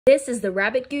This is the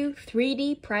Rabbitgoo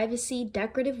 3D Privacy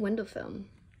Decorative Window Film.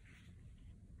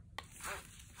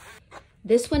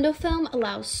 This window film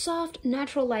allows soft,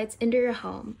 natural lights into your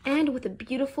home, and with a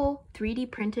beautiful 3D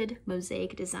printed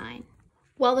mosaic design.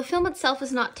 While the film itself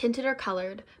is not tinted or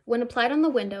colored, when applied on the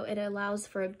window, it allows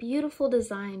for a beautiful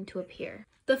design to appear.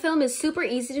 The film is super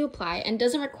easy to apply and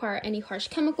doesn't require any harsh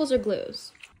chemicals or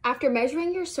glues. After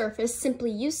measuring your surface, simply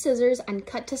use scissors and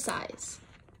cut to size.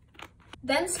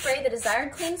 Then spray the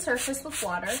desired clean surface with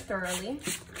water thoroughly.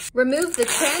 Remove the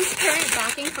transparent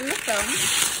backing from the film.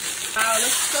 Wow, it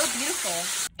looks so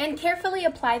beautiful. And carefully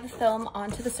apply the film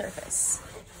onto the surface.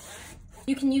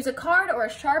 You can use a card or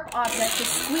a sharp object to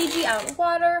squeegee out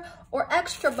water or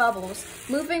extra bubbles,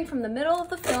 moving from the middle of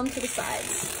the film to the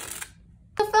sides.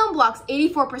 The film blocks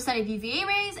 84% of UVA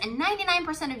rays and 99%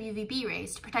 of UVB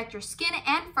rays to protect your skin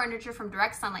and furniture from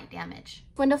direct sunlight damage.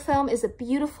 Window film is a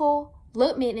beautiful,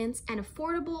 low maintenance, and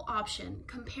affordable option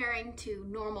comparing to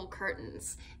normal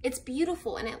curtains. It's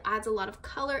beautiful and it adds a lot of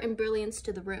color and brilliance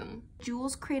to the room.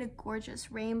 Jewels create a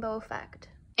gorgeous rainbow effect.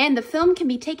 And the film can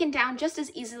be taken down just as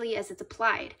easily as it's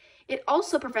applied. It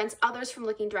also prevents others from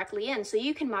looking directly in, so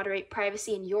you can moderate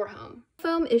privacy in your home.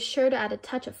 Film is sure to add a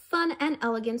touch of fun and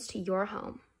elegance to your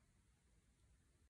home.